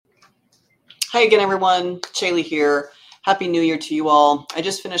Hi again, everyone. Shaylee here. Happy New Year to you all. I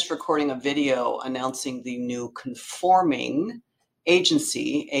just finished recording a video announcing the new conforming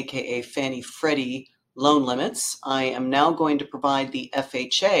agency, aka Fannie Freddie Loan Limits. I am now going to provide the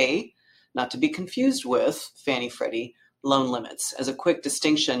FHA, not to be confused with Fannie Freddie Loan Limits. As a quick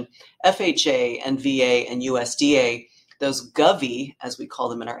distinction, FHA and VA and USDA, those govy, as we call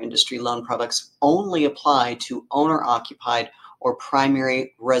them in our industry, loan products, only apply to owner-occupied or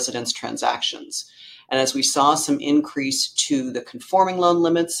primary residence transactions. And as we saw some increase to the conforming loan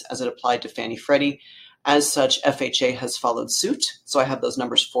limits as it applied to Fannie Freddie, as such, FHA has followed suit. So I have those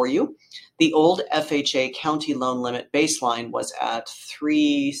numbers for you. The old FHA county loan limit baseline was at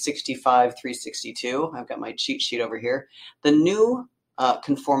 365, 362. I've got my cheat sheet over here. The new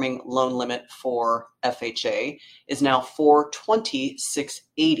conforming loan limit for FHA is now 420,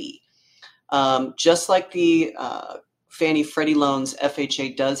 680. Just like the Fannie Freddie loans,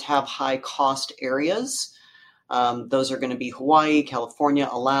 FHA does have high cost areas. Those are going to be Hawaii, California,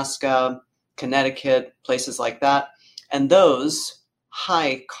 Alaska, Connecticut, places like that. And those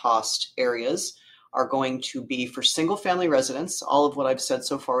high cost areas are going to be for single family residents. All of what I've said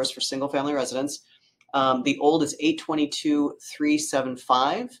so far is for single family residents. The old is 822,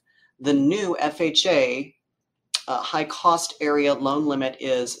 375. The new FHA high cost area loan limit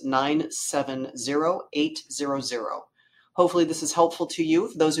is 970800. Hopefully this is helpful to you.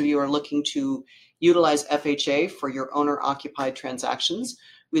 For those of you who are looking to utilize FHA for your owner-occupied transactions,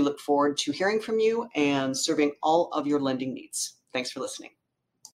 we look forward to hearing from you and serving all of your lending needs. Thanks for listening.